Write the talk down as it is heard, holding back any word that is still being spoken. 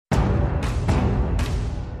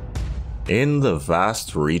In the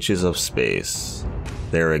vast reaches of space,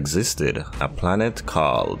 there existed a planet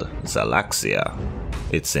called Zalaxia.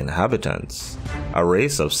 Its inhabitants, a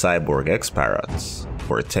race of Cyborg XParrots,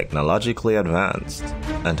 were technologically advanced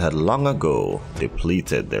and had long ago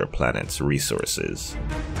depleted their planet's resources.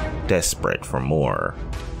 Desperate for more,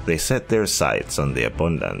 they set their sights on the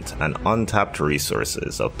abundant and untapped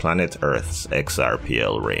resources of planet Earth's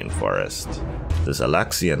XRPL Rainforest. The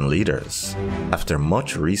Zalaxian leaders, after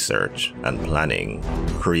much research and planning,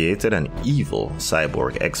 created an evil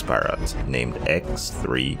cyborg XParrot named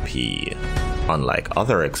X3P. Unlike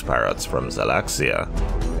other XParrots from Zalaxia,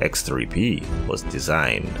 X3P was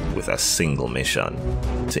designed with a single mission: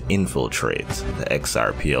 to infiltrate the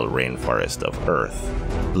XRPL Rainforest of Earth,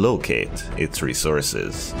 locate its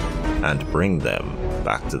resources, and bring them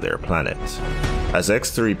back to their planet. As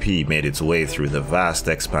X3P made its way through the vast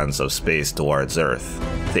expanse of space towards Earth,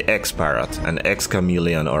 the XParrot and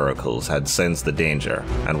X-Chameleon oracles had sensed the danger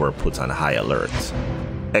and were put on high alert.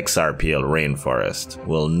 XRPL Rainforest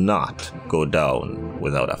will not go down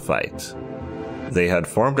without a fight. They had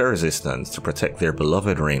formed a resistance to protect their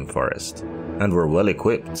beloved rainforest, and were well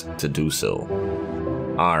equipped to do so.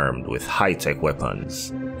 Armed with high-tech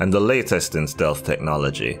weapons and the latest in stealth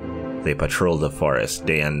technology, they patrolled the forest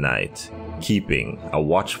day and night, keeping a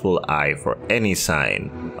watchful eye for any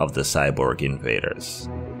sign of the cyborg invaders.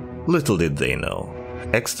 Little did they know,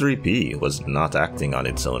 X3P was not acting on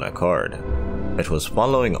its own accord. It was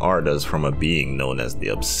following orders from a being known as the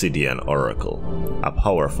Obsidian Oracle, a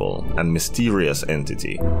powerful and mysterious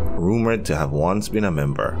entity rumored to have once been a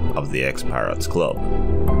member of the XParrots Club.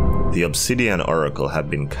 The Obsidian Oracle had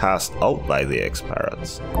been cast out by the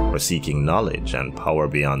XParrots for seeking knowledge and power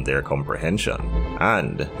beyond their comprehension,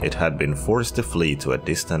 and it had been forced to flee to a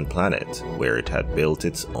distant planet where it had built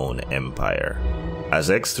its own empire. As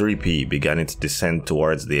X3P began its descent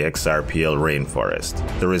towards the XRPL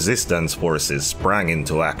Rainforest, the resistance forces sprang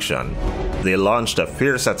into action. They launched a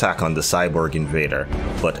fierce attack on the cyborg invader,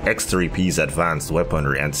 but X3P's advanced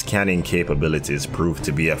weaponry and scanning capabilities proved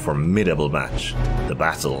to be a formidable match. The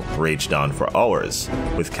battle raged on for hours,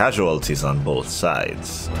 with casualties on both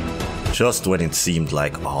sides. Just when it seemed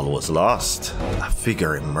like all was lost, a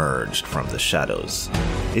figure emerged from the shadows.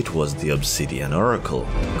 It was the Obsidian Oracle,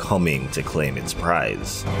 coming to claim its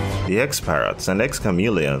prize. The XParrots and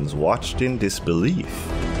X-Chameleons watched in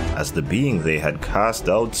disbelief, as the being they had cast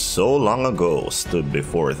out so long ago stood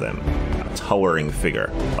before them, a towering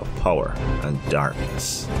figure of power and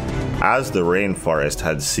darkness. As the rainforest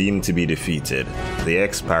had seemed to be defeated, the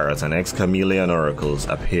XParrot and X-Chameleon oracles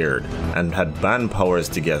appeared and had band powers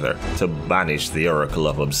together to banish the Oracle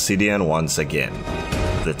of Obsidian once again.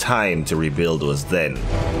 The time to rebuild was then,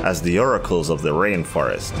 as the oracles of the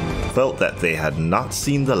rainforest felt that they had not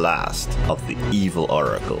seen the last of the evil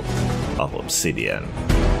Oracle of Obsidian.